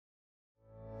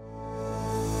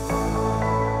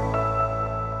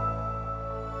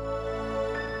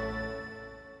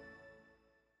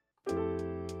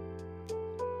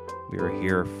We are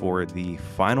here for the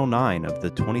final 9 of the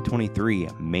 2023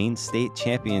 Maine State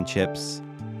Championships,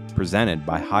 presented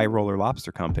by High Roller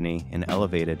Lobster Company and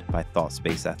elevated by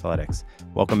Thoughtspace Athletics.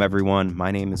 Welcome, everyone. My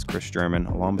name is Chris German.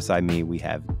 Along beside me, we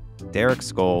have Derek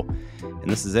Skoll. And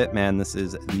this is it, man. This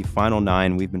is the final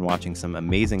 9. We've been watching some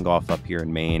amazing golf up here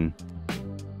in Maine.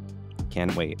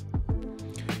 Can't wait.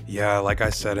 Yeah, like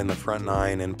I said in the front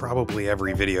 9 and probably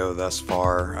every video thus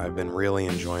far, I've been really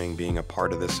enjoying being a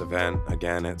part of this event.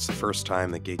 Again, it's the first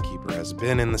time that Gatekeeper has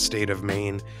been in the state of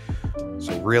Maine,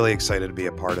 so really excited to be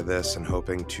a part of this and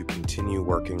hoping to continue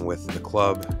working with the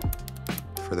club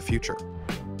for the future.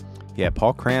 Yeah,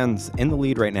 Paul Krans in the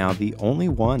lead right now, the only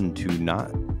one to not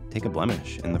take a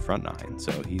blemish in the front 9,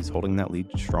 so he's holding that lead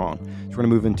strong. So we're going to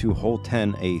move into hole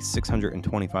 10, a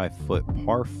 625-foot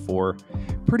par 4.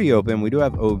 Pretty open. We do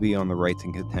have OB on the right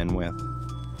to contend with.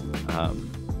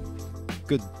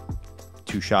 Good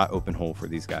 2-shot open hole for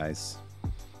these guys.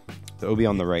 The OB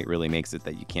on the right really makes it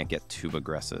that you can't get too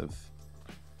aggressive.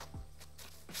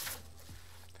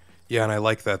 Yeah, and I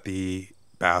like that the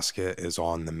basket is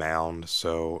on the mound,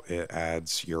 so it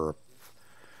adds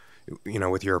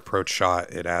with your approach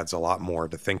shot, it adds a lot more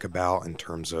to think about in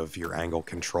terms of your angle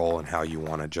control and how you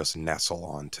want to just nestle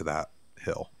onto that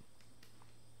hill.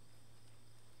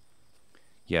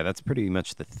 Yeah, that's pretty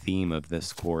much the theme of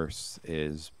this course,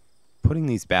 is putting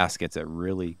these baskets at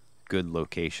really good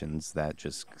locations that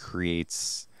just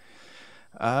creates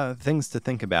things to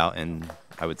think about, and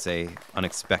I would say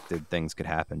unexpected things could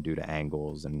happen due to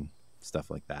angles and stuff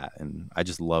like that. And I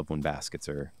just love when baskets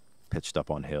are pitched up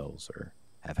on hills or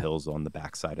have hills on the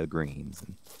backside of greens.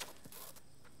 And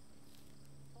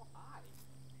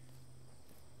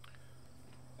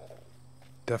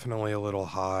definitely a little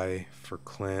high for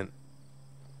Clint.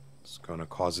 It's going to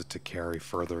cause it to carry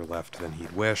further left than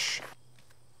he'd wish.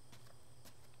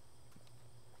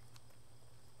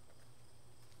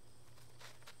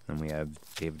 then we have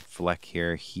David Fleck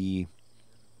here. He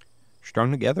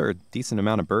strung together a decent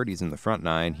amount of birdies in the front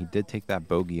 9. He did take that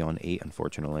bogey on 8,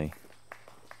 unfortunately.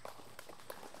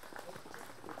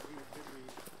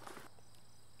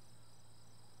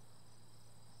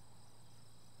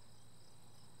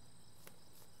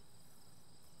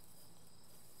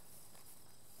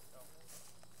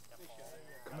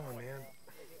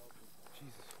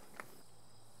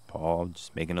 Paul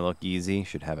just making it look easy.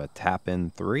 Should have a tap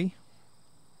in 3.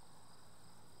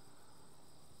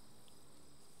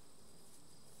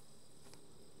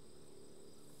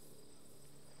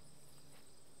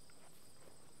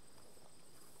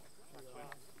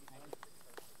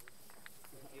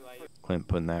 Clint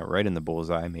putting that right in the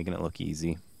bullseye, making it look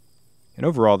easy. And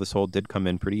overall, this hole did come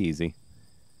in pretty easy.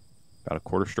 About a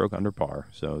quarter stroke under par.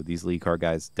 So these lead car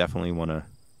guys definitely want to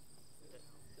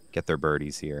get their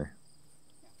birdies here.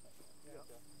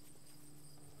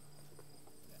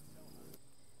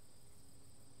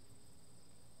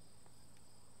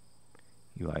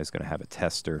 Eli's going to have a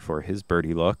tester for his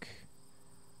birdie look.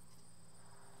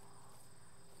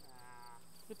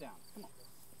 Sit down. Come on.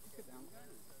 Sit down.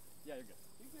 Yeah, you're good.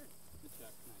 You're good. Good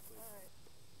check. Nicely. All right.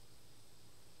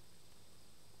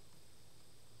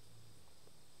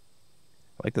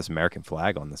 I like this American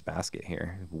flag on this basket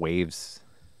here. It waves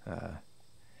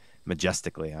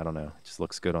majestically. I don't know. It just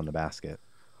looks good on the basket.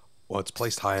 Well, it's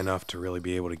placed high enough to really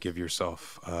be able to give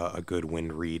yourself a good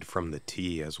wind read from the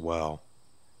tee as well.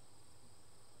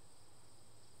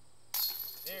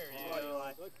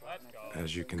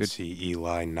 As you can see,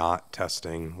 Eli not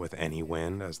testing with any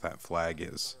wind as that flag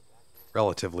is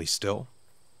relatively still.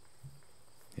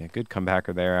 Yeah, good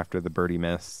comebacker there after the birdie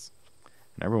miss.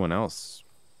 And everyone else,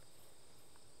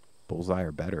 bullseye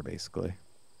or better, basically.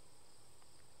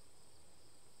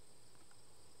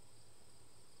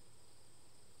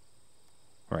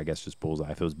 Or I guess just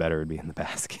bullseye. If it was better, it'd be in the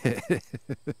basket.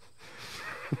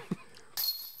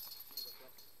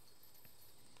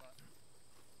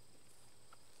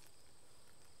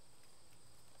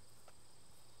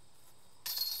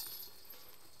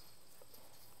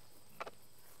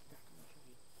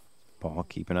 Paul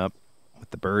keeping up with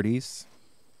the birdies.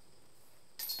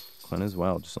 Clint as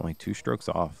well, just only 2 strokes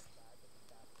off.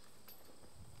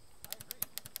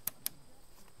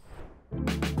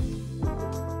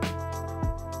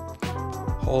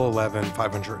 Hole 11,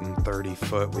 530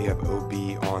 foot. We have OB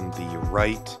on the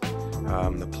right.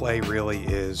 The play really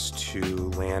is to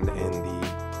land in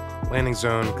the landing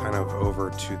zone, kind of over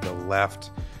to the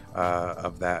left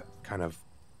of that kind of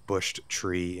bushed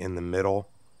tree in the middle.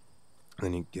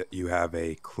 Then you have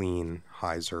a clean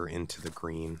hyzer into the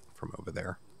green from over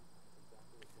there.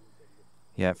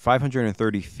 Yeah,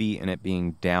 530 feet and it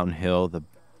being downhill. The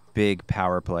big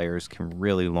power players can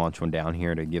really launch one down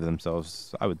here to give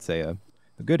themselves, I would say, a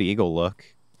good eagle look.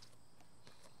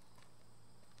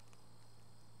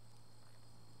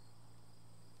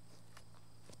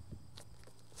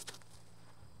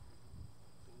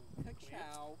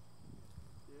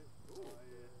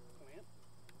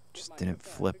 Just didn't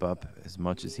flip up as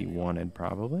much as he wanted,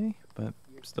 probably, but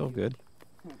still good.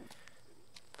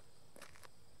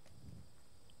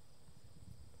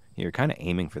 You're kind of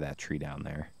aiming for that tree down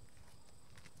there.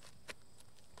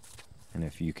 And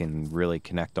if you can really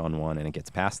connect on one and it gets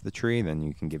past the tree, then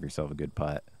you can give yourself a good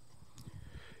putt.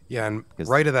 Yeah, and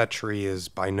right of that tree is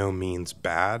by no means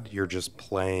bad. You're just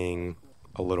playing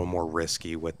a little more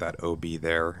risky with that OB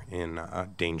there, in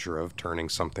danger of turning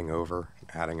something over,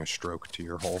 adding a stroke to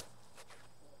your hole.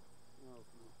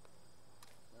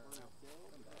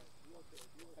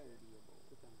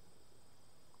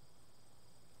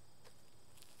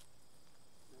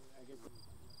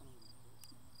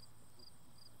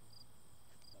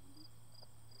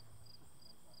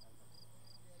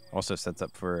 Also sets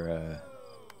up for a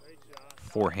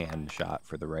forehand shot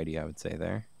for the righty, I would say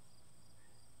there.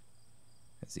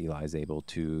 As Eli's able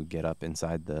to get up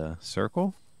inside the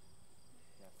circle.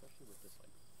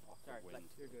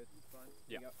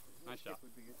 Yeah, nice shot.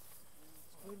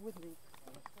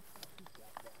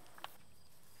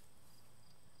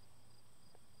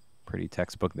 Pretty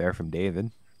textbook there from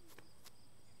David.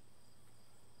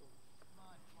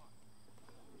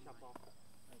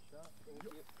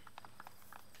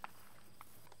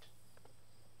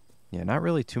 Yeah, not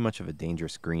really too much of a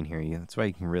dangerous green here. That's why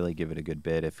you can really give it a good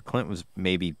bid. If Clint was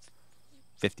maybe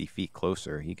 50 feet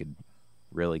closer, he could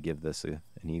really give this an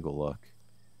eagle look.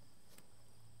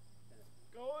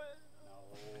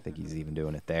 I think he's even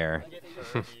doing it there.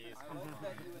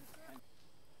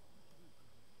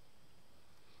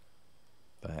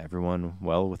 But everyone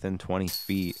well within 20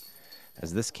 feet.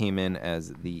 As this came in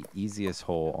as the easiest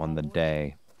hole on the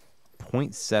day,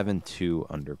 0.72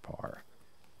 under par.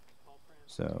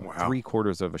 So wow.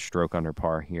 3/4 of a stroke under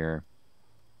par here.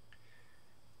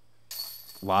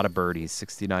 A lot of birdies,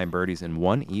 69 birdies and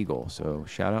 1 eagle. So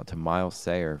shout out to Miles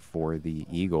Sayer for the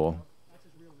eagle.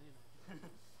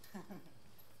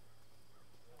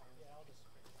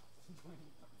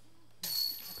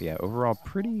 But yeah, overall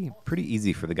pretty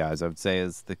easy for the guys. I would say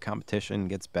as the competition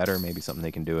gets better, maybe something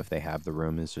they can do if they have the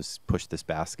room is just push this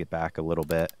basket back a little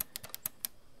bit.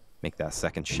 Make that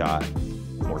second shot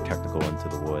more technical into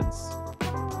the woods.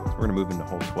 So we're going to move into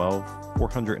hole 12,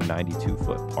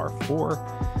 492-foot par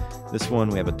 4. This one,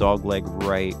 we have a dog leg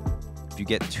right. If you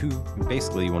get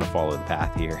basically you want to follow the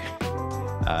path here.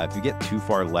 If you get too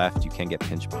far left, you can get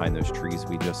pinched behind those trees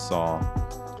we just saw.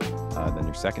 Then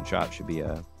your second shot should be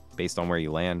based on where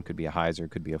you land, could be a hyzer,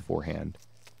 could be a forehand.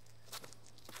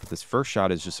 But this first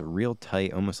shot is just a real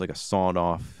tight, almost like a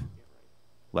sawed-off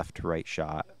left to right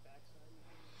shot.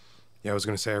 Yeah, I was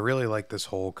going to say, I really like this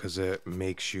hole because it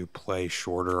makes you play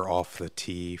shorter off the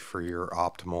tee for your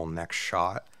optimal next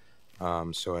shot.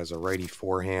 So as a righty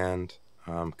forehand,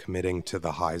 committing to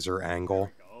the hyzer angle,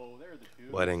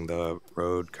 letting the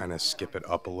road kind of skip it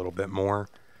up a little bit more.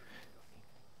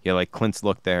 Yeah, like Clint's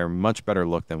look there, much better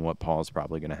look than what Paul's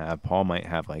probably going to have. Paul might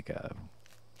have like a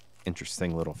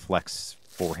interesting little flex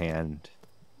forehand,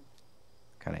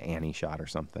 kind of Annie shot or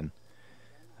something.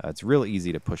 It's real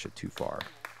easy to push it too far.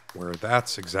 Where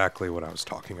that's exactly what I was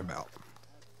talking about.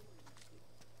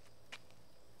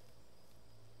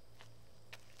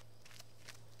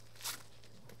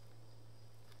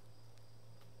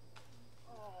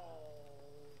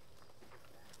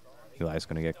 Eli's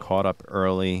going to get caught up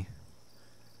early.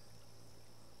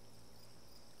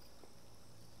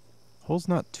 Hole's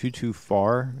not too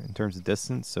far in terms of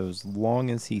distance, so as long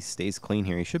as he stays clean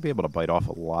here, he should be able to bite off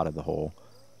a lot of the hole.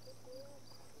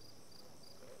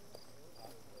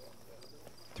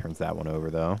 Turns that one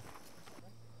over, though.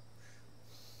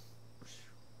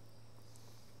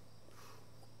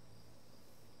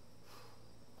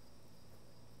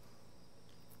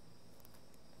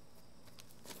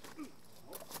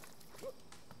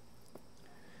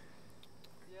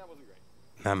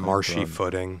 That marshy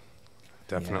footing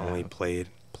definitely played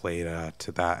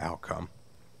to that outcome.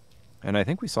 And I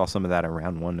think we saw some of that in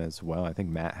round 1 as well. I think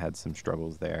Matt had some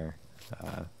struggles there.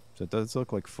 So it does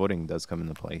look like footing does come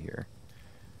into play here.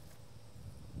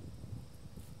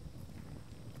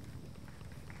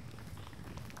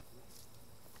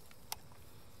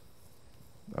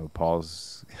 Oh,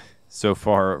 Paul's so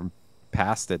far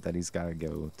past it that he's got to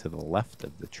go to the left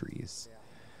of the trees.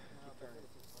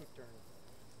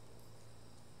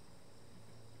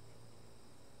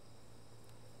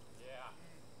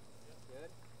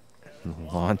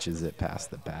 Launches it past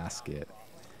the basket.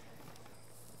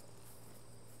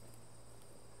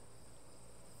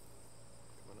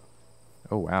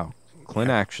 Oh, wow. Clint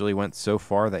actually went so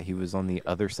far that he was on the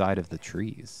other side of the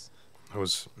trees. I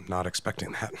was not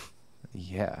expecting that.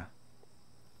 Yeah.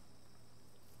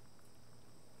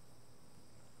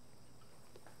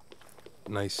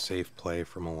 Nice safe play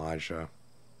from Elijah.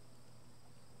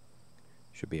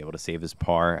 Should be able to save his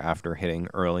par after hitting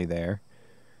early there.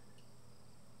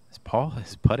 As Paul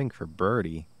is putting for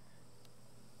birdie.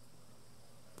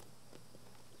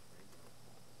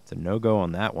 It's a no-go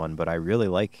on that one, but I really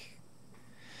like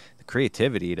the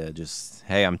creativity to just,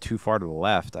 hey, I'm too far to the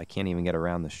left. I can't even get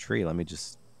around this tree. Let me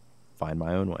just find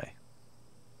my own way.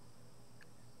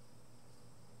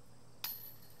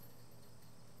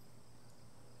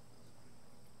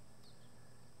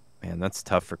 Man, that's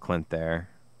tough for Clint there.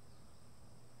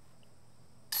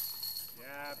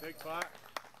 Yeah, big putt.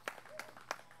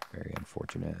 Very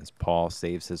unfortunate as Paul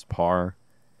saves his par.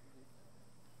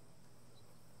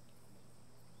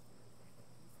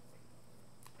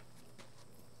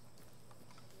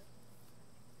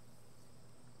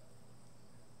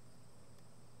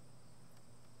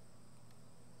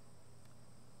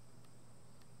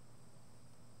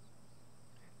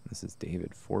 This is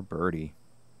David for birdie.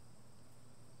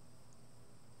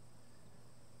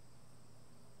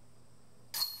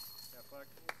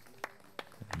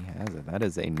 He has it. That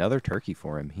is another turkey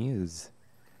for him. He is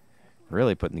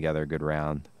really putting together a good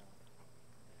round.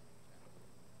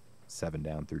 7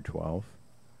 down through 12.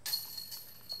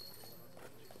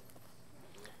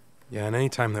 Yeah, and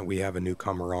anytime that we have a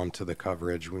newcomer onto the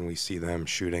coverage, when we see them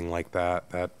shooting like that,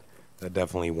 that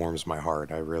definitely warms my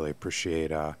heart. I really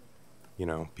appreciate, you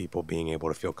know, people being able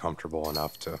to feel comfortable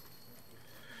enough to,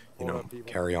 you know,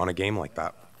 carry on a game like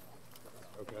that.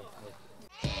 Okay.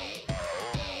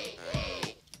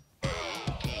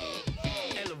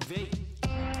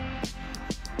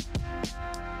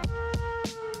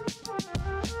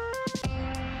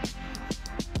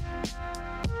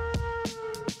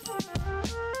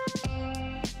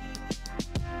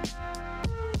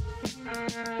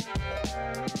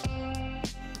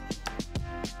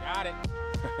 Got it.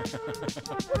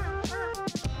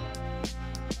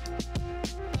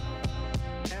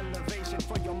 Elevation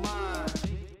for your mind.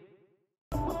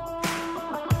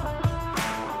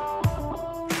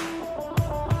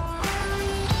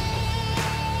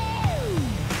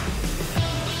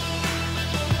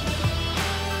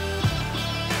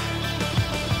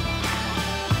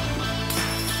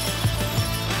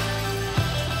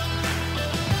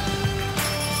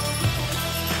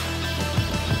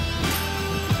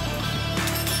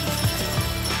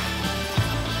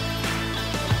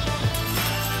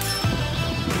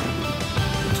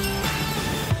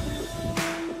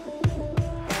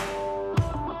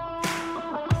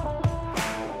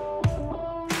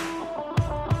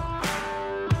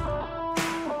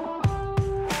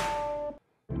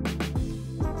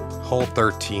 Hole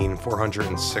 13,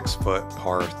 406-foot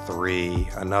par 3.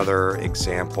 Another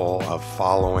example of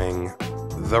following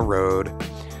the road.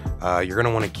 You're going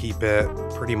to want to keep it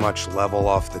pretty much level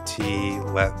off the tee.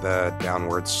 Let the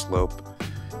downward slope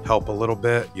help a little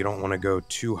bit. You don't want to go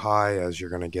too high as you're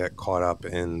going to get caught up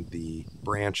in the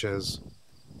branches.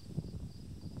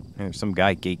 There's some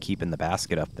guy gatekeeping the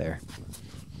basket up there.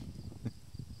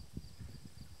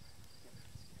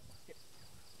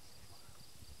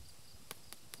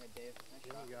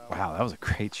 Wow, that was a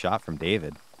great shot from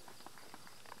David.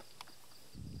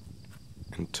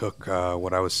 And took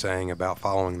what I was saying about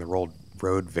following the road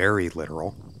very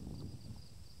literal.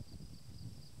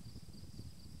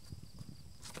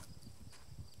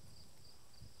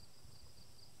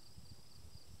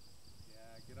 Yeah,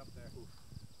 get up there.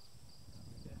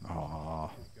 Aw.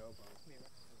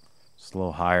 Just a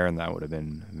little higher and that would have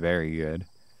been very good.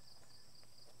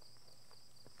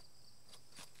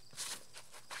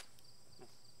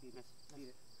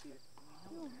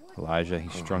 Elijah, he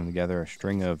strung together a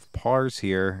string of pars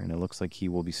here, and it looks like he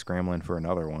will be scrambling for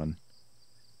another one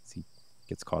as he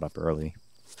gets caught up early.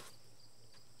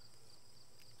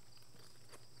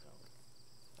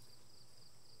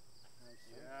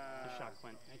 Good shot,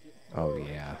 Clint. Thank you. Oh,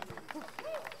 yeah.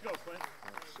 Go, Clint.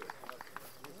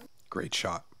 Great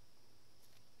shot.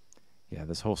 Yeah,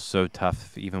 this hole's so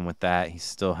tough. Even with that, he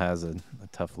still has a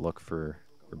tough look for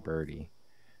birdie.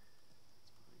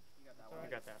 I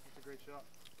got that. That's a great shot.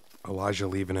 Elijah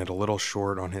leaving it a little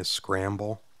short on his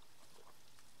scramble.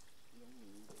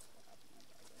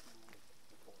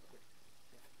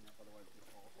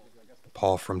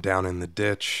 Paul from down in the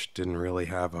ditch didn't really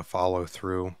have a follow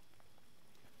through.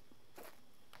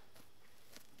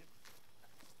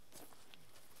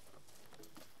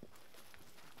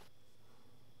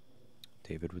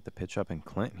 David with the pitch up and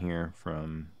Clint here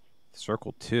from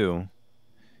circle 2.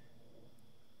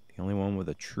 The The only one with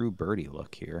a true birdie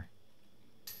look here.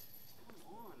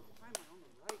 Come on, find it on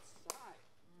the right side.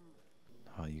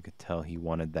 Oh, you could tell he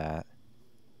wanted that.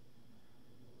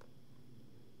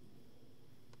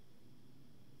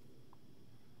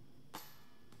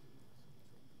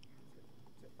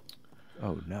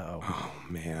 Oh, no. Oh,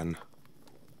 man.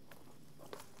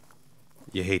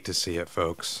 You hate to see it,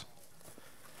 folks.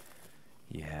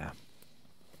 Yeah.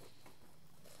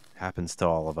 Happens to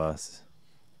all of us.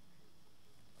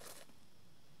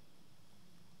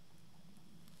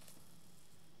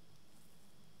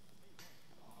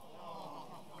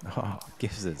 Oh,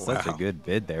 gives it such a Wow. good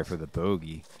bid there for the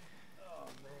bogey.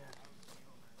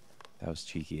 That was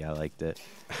cheeky. I liked it.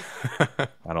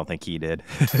 I don't think he did.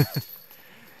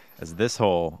 As this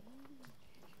hole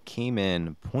came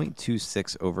in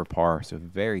 0.26 over par, so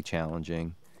very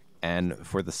challenging. And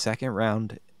for the second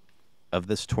round of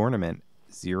this tournament,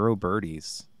 0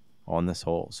 birdies on this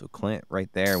hole. So Clint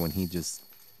right there, when he just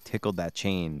tickled that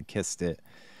chain, kissed it,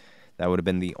 that would have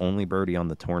been the only birdie on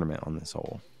the tournament on this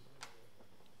hole.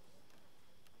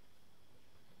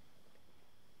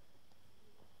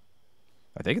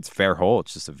 I think it's a fair hole.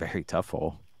 It's just a very tough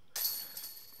hole.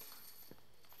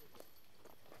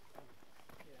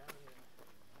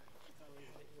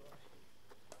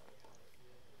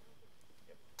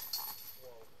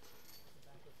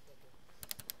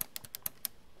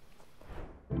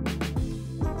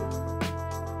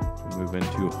 Move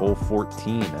into hole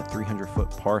 14, a 300-foot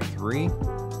par 3.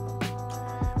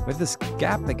 With this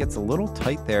gap that gets a little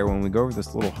tight there when we go over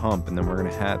this little hump, and then we're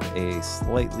going to have a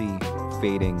slightly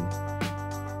fading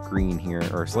green here,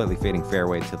 or slightly fading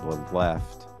fairway to the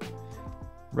left.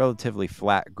 Relatively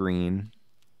flat green.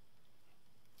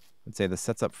 I'd say this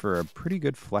sets up for a pretty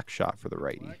good flex shot for the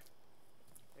righty.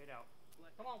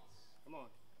 Come on. Come on.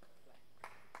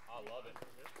 I love it.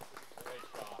 Great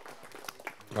shot.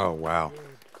 Oh, wow.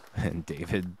 And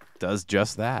David does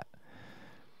just that.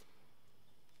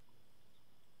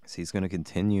 So he's going to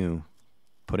continue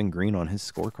putting green on his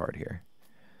scorecard here.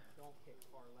 Don't hit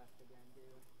far left again, dude.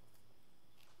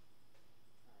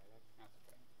 All right,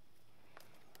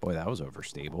 Boy, that was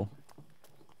overstable.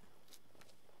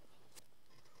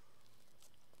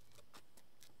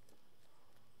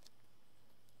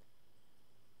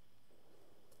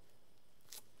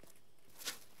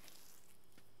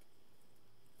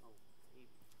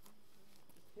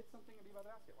 hit something and be by the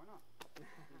basket. Why not?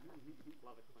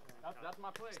 Love it. That's my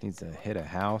play. Just needs to hit a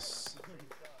house.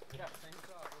 Yeah, same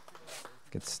shot.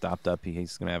 Gets stopped up.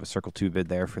 He's going to have a circle 2 bid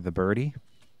there for the birdie.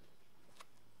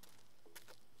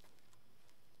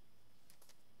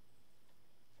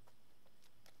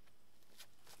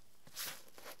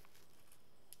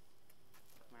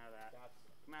 Come out of that.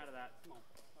 Come out of that. Come on.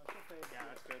 Yeah,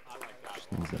 that's good. I like that.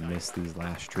 Just needs to miss these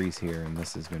last trees here, and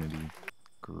this is going to be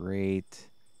great.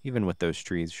 Even with those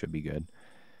trees, should be good.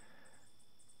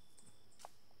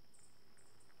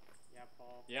 Yeah,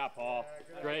 Paul. Yeah, Paul.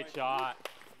 Great shot.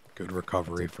 Good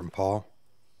recovery from Paul.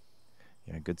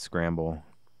 Yeah, good scramble.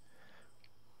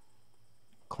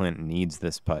 Clint needs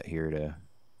this putt here to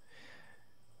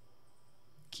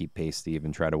keep pace, Steve,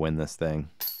 and try to win this thing.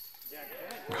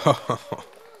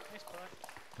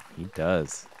 He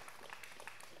does.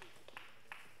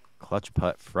 Clutch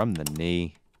putt from the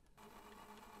knee.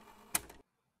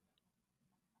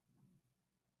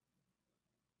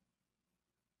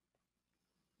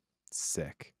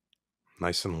 Sick.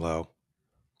 Nice and low.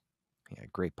 Yeah,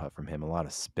 great putt from him. A lot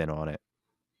of spin on it.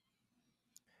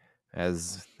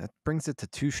 As that brings it to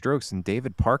 2 strokes, and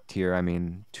David parked here. I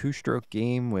mean, 2-stroke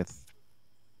game with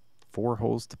 4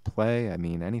 holes to play. I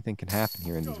mean, anything can happen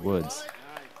here in these woods.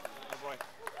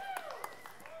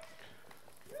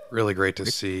 Really great to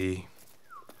see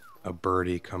a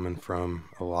birdie coming from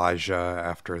Elijah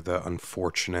after the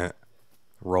unfortunate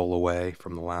roll away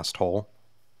from the last hole.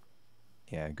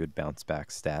 Yeah, good bounce back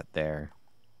stat there.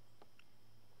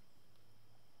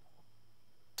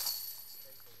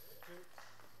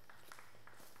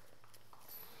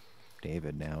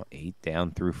 David now 8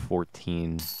 down through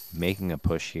 14, making a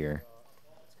push here.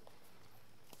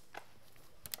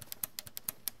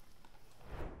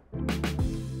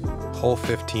 Hole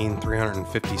 15,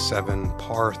 357,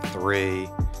 par 3.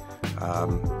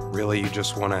 Really, you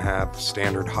just want to have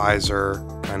standard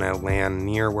hyzer, kind of land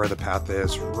near where the path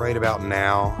is right about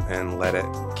now and let it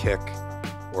kick,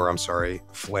 or I'm sorry,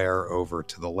 flare over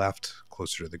to the left,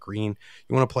 closer to the green.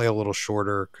 You want to play a little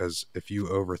shorter because if you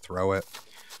overthrow it,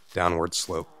 downward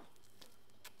slope.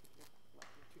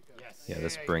 Yeah,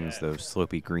 this brings those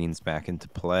slopey greens back into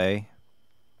play.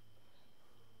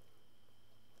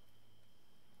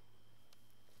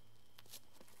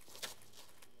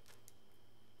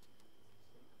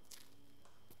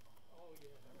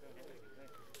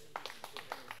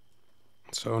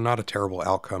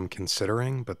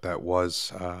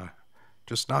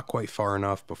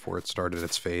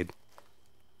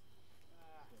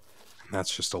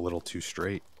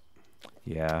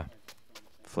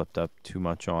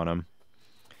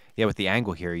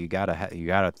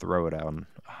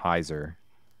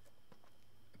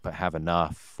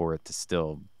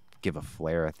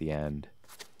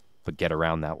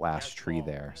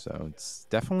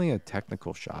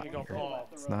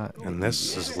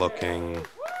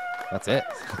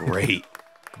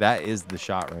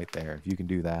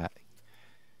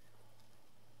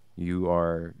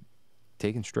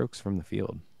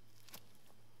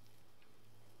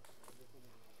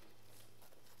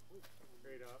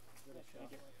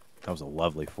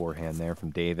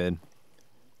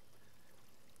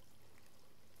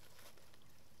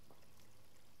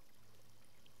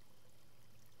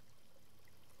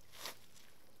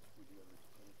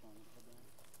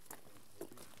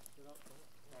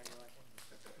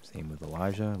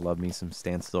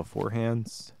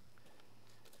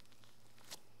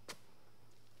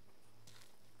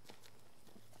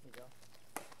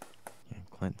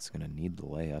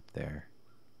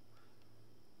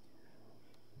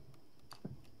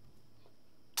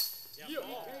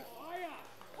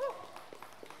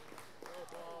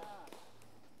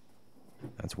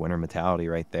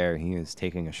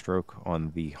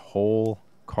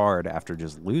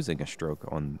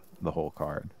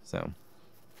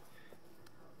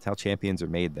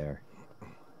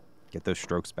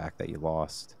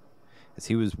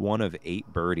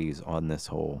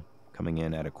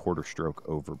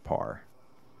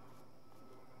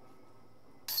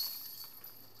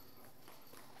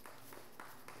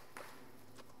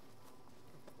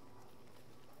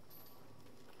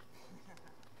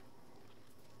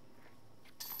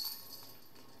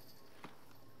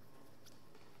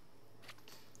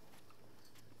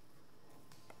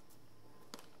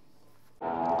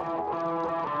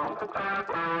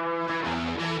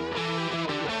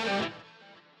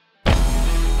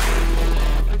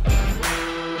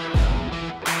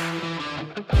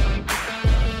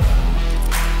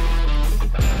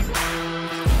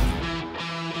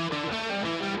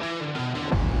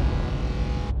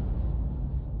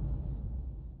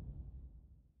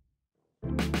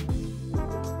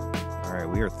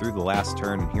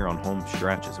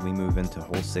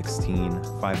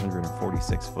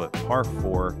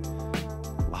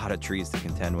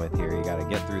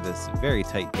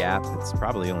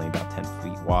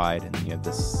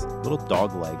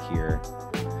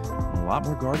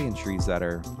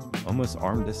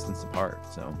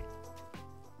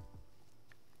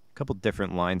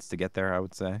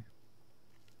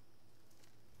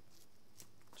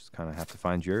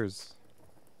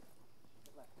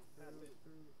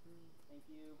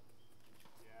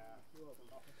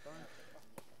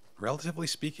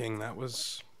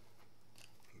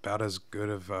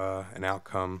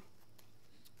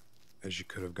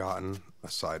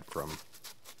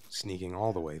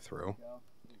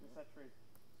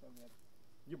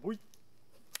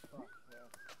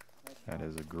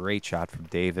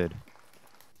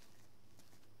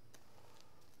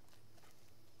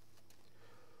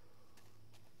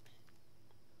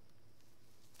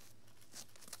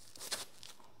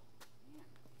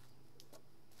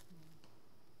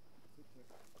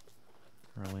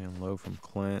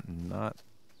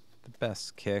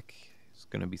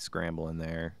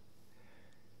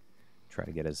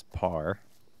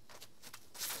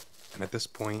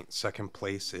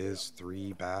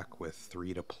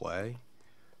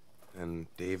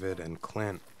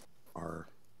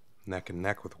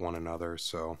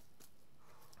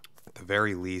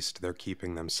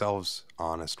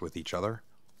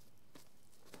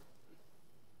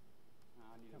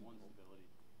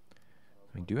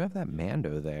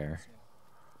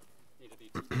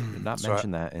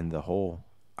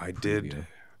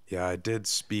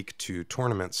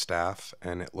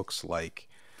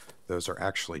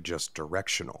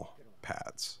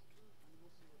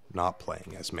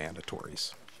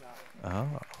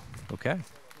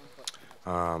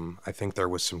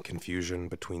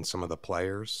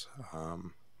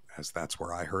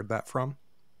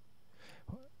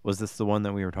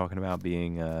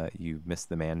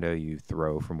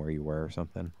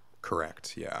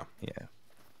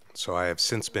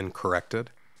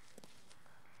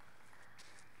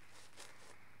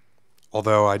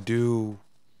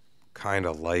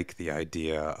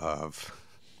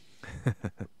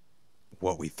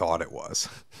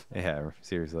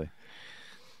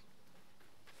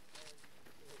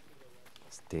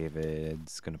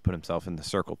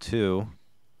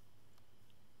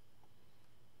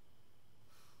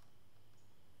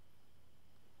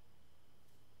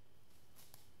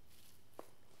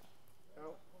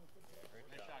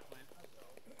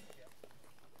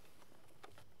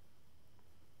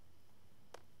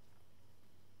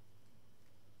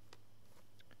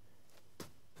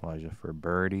 Elijah for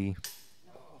birdie.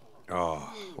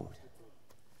 Oh.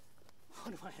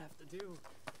 What do I have to do?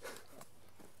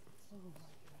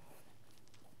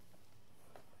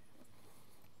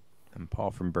 And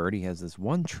Paul from birdie has this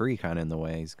one tree kind of in the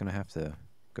way. He's going to have to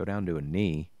go down to a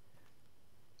knee.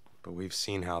 But we've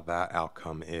seen how that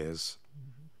outcome is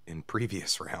in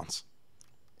previous rounds.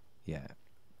 Yeah.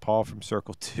 Paul from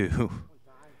circle 2.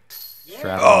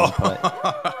 Strap on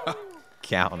putt.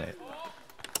 Count it.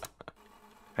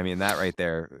 I mean, that right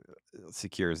there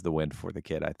secures the win for the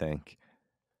kid, I think.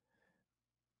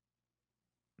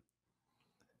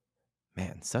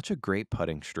 Man, such a great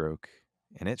putting stroke.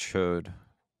 And it showed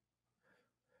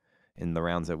in the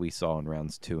rounds that we saw in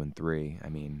rounds 2 and 3. I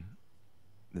mean,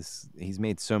 he's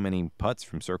made so many putts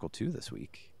from circle 2 this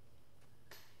week.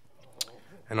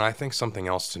 And I think something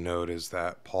else to note is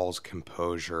that Paul's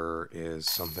composure is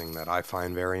something that I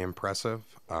find very impressive.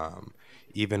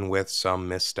 Even with some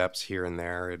missteps here and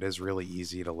there, it is really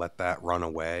easy to let that run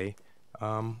away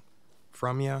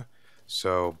from you.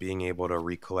 So being able to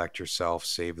recollect yourself,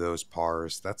 save those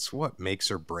pars, that's what makes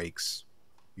or breaks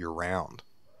your round.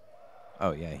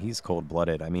 Oh, yeah, he's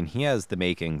cold-blooded. I mean, he has the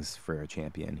makings for a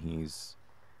champion. He's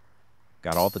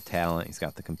got all the talent. He's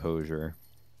got the composure.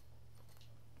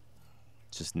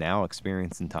 Just now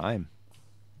experience and time.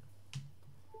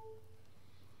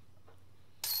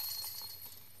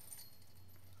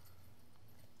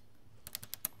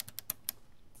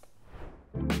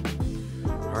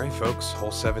 All right, folks, hole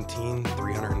 17,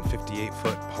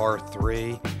 358-foot par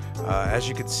 3. As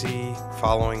you can see,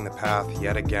 following the path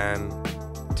yet again,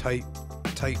 tight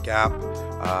gap.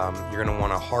 You're going to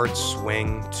want a hard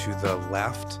swing to the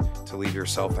left to leave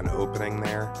yourself an opening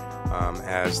there,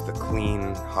 as the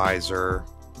clean hyzer,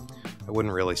 I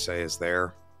wouldn't really say is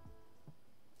there.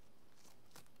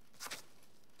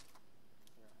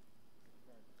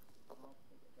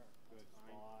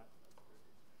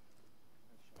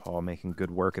 Paul making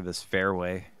good work of this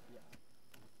fairway.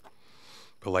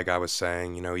 But like I was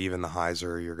saying, you know, even the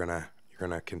hyzer, you're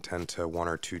gonna contend to 1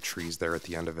 or 2 trees there at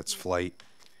the end of its flight.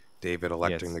 David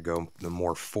electing to go the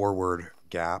more forward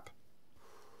gap.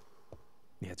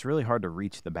 Yeah, it's really hard to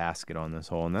reach the basket on this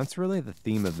hole, and that's really the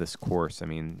theme of this course. I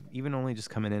mean, even only just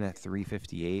coming in at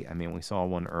 358, I mean, we saw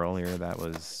one earlier that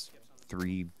was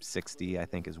 360, I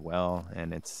think, as well,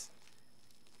 and it's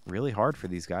really hard for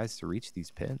these guys to reach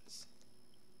these pins.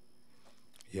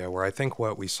 Yeah, where I think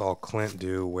what we saw Clint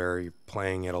do, where you're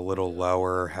playing it a little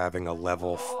lower, having a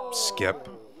level skip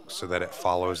so that it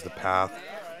follows the path,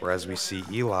 whereas we see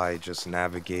Eli just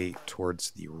navigate towards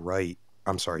the right,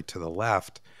 I'm sorry, to the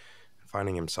left,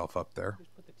 finding himself up there.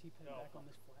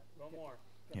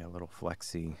 Yeah, a little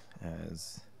flexy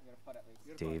as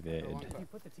David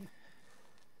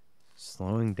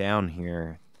slowing down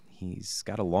here. He's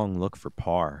got a long look for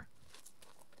par.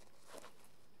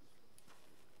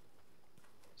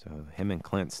 So him and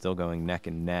Clint still going neck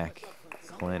and neck.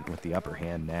 Clint with the upper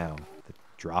hand now, the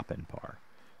drop-in par.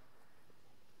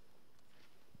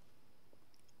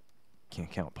 Can't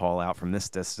count Paul out from this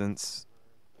distance.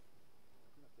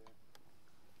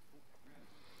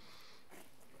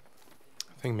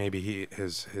 I think maybe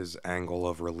his angle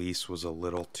of release was a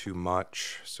little too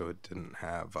much, so it didn't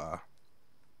have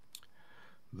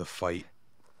the fight.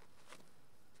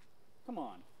 Come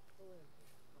on.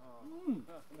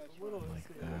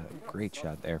 Great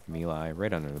shot there from Eli,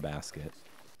 right under the basket.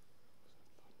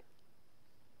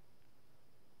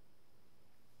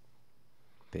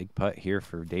 Big putt here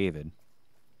for David.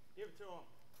 Give it to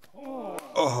him.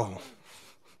 Oh.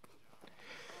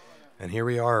 And here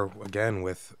we are again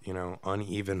with, you know,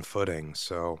 uneven footing.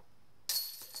 So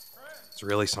it's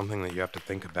really something that you have to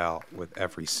think about with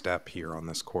every step here on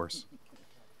this course.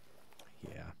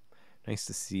 Yeah. Nice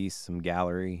to see some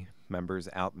gallery members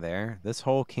out there. This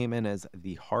hole came in as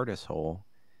the hardest hole,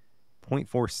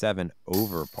 0.47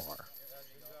 over par.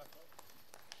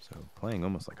 So playing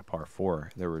almost like a par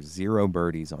 4. There were 0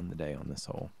 birdies on the day on this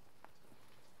hole.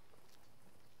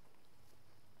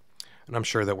 And I'm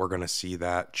sure that we're going to see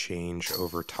that change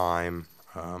over time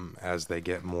as they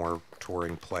get more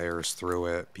touring players through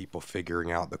it, people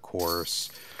figuring out the course.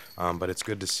 But it's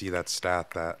good to see that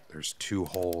stat that there's 2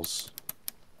 holes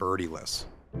birdieless.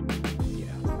 Yeah.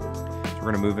 So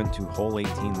we're going to move into hole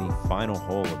 18, the final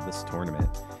hole of this tournament.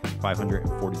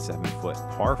 547-foot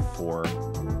par 4. A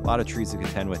lot of trees to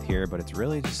contend with here, but it's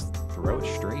really just throw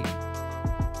it straight.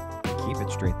 Keep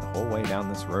it straight the whole way down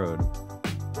this road.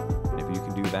 And if you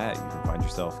can do that, you can find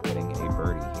yourself getting a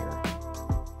birdie here.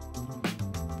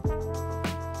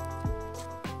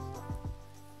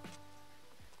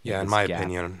 Yeah, in my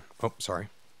opinion. Oh, sorry.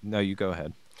 No, you go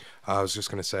ahead. I was just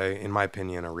going to say, in my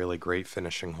opinion, a really great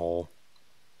finishing hole.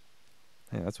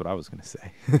 Hey, that's what I was going to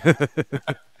say.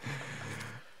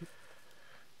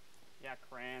 Yeah,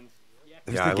 Krans.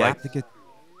 There's Yeah, the I gap like- to get...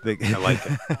 The, I like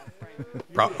it.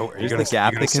 Are you There's going the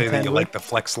gap to to say that contend you with. like the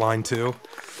flex line too?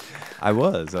 I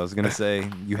was going to say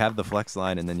you have the flex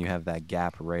line and then you have that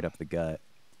gap right up the gut.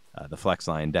 The flex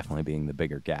line definitely being the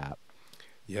bigger gap.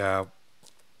 Yeah.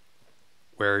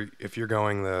 Where if you're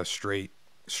going the straight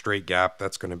gap,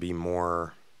 that's going to be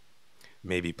more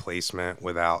maybe placement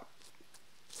without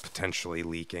potentially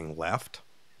leaking left.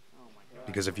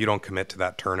 Because if you don't commit to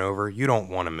that turnover, you don't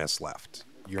want to miss left.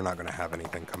 You're not going to have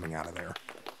anything coming out of there.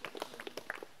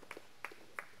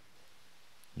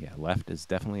 Yeah, left is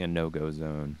definitely a no-go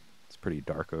zone. It's pretty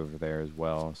dark over there as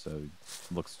well, so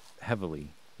it looks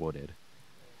heavily wooded.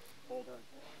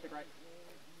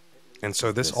 And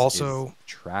so this is also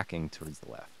tracking towards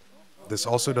the left. this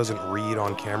also doesn't read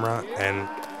on camera, and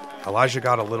Elijah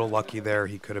got a little lucky there.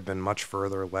 He could have been much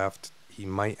further left. He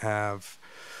might have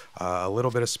a little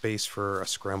bit of space for a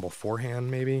scramble forehand,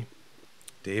 maybe.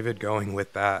 David going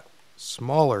with that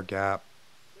smaller gap,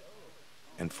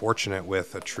 and fortunate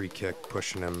with a tree kick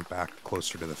pushing him back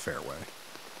closer to the fairway.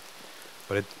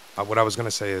 But what I was going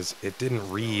to say is it didn't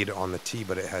read on the tee,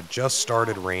 but it had just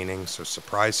started raining, so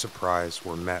surprise, surprise,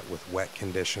 we're met with wet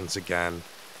conditions again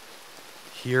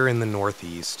here in the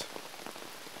Northeast.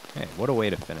 Hey, what a way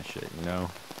to finish it, you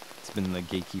know? It's been the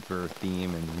Gatekeeper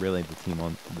theme and really the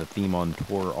theme on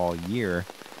tour all year.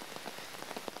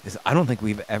 I don't think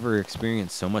we've ever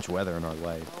experienced so much weather in our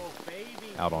life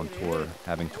out on tour,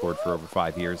 having toured for over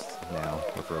 5 years now,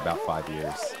 or for about 5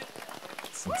 years.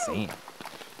 It's insane.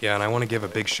 Yeah, and I want to give a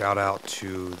big shout out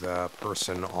to the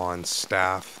person on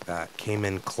staff that came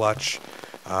in clutch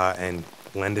and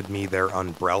lended me their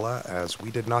umbrella, as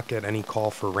we did not get any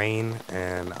call for rain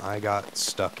and I got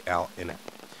stuck out in it.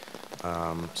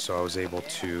 So I was able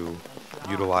to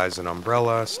utilize an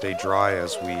umbrella, stay dry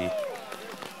as we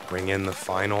bring in the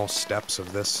final steps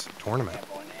of this tournament.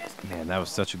 Man, that was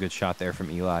such a good shot there from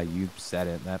Eli. You said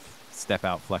it. That step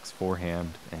out flex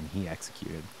forehand, and he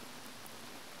executed.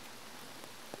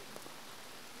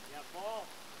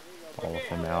 All the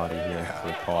formality here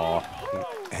for Paul.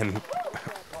 And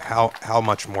how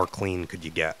much more clean could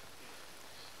you get?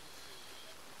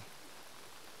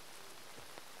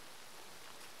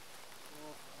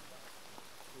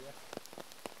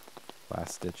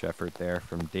 Last ditch effort there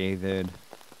from David.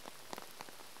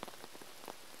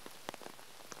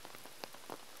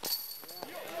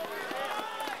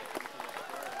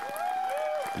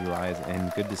 Eli's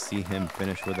in. Good to see him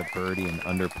finish with a birdie and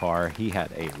under par. He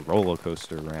had a roller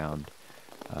coaster round,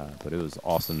 but it was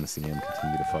awesome to see him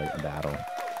continue to fight and battle.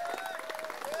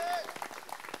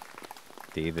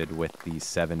 David with the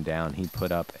 7 down. He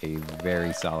put up a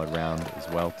very solid round as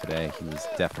well today. He was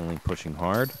definitely pushing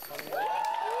hard.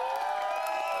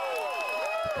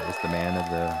 That was the man of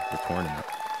the tournament,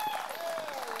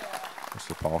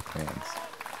 Mr. Paul Krans.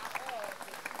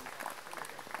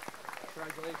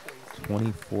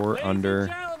 24 under.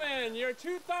 Ladies and gentlemen, your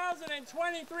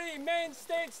 2023 Maine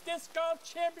States Disc Golf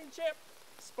Championship,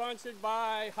 sponsored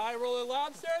by High Roller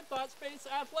Lobster, Thoughtspace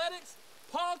Athletics,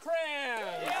 Paul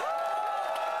Krans.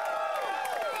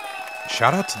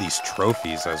 Shout out to these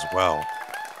trophies as well.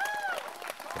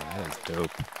 Yeah, that is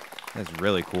dope. That's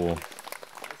really cool.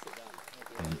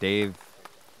 And Dave,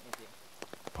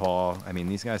 Paul, I mean,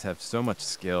 these guys have so much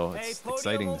skill. It's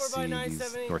exciting to see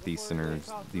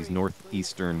these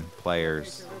Northeastern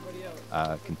players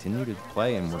continue to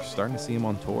play, and we're starting to see them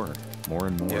on tour more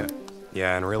and more.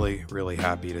 Yeah, and really, really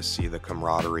happy to see the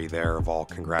camaraderie there of all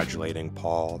congratulating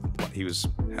Paul. He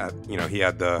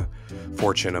had the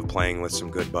fortune of playing with some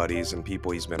good buddies and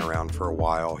people he's been around for a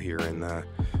while here in the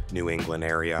New England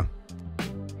area.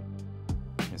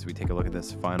 As we take a look at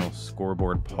this final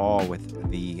scoreboard, Paul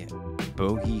with the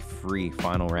bogey-free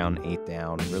final round 8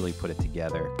 down really put it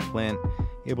together. Clint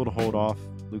able to hold off.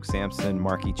 Luke Sampson,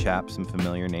 Marky Chapp, some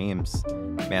familiar names.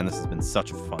 Man, this has been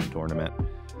such a fun tournament.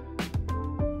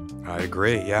 I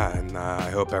agree, yeah, and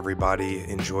I hope everybody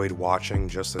enjoyed watching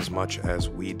just as much as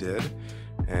we did,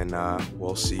 and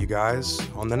we'll see you guys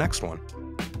on the next one.